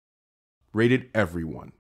Rated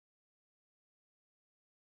everyone.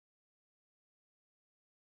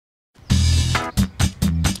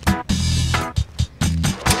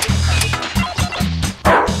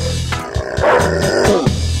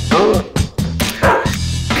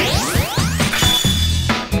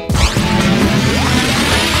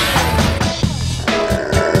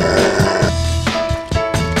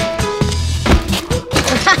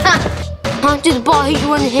 Did the ball hit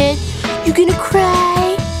you on the head? You gonna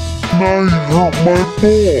cry? Now you hurt my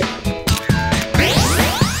ball.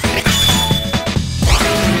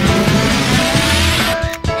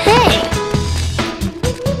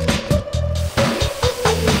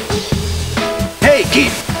 Hey,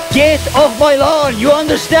 kid! Get off my lawn, you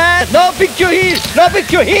understand? No picture here! No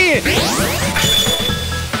picture here!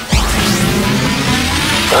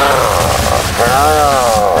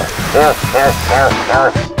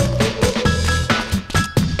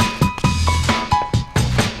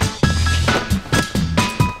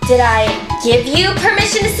 Did I give you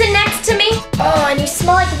permission to sit next to me? Oh, and you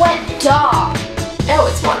smell like wet dog. Oh,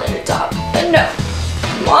 it's more than a dog. But no.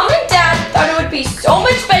 Mom and Dad thought it would be so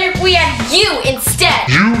much better if we had you instead.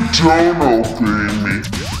 You don't obey me.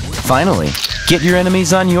 Finally, get your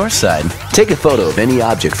enemies on your side. Take a photo of any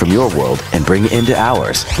object from your world and bring it into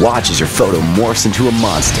ours. Watch as your photo morphs into a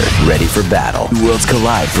monster ready for battle. Worlds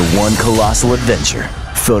collide for one colossal adventure.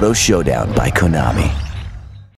 Foto Showdown by Konami.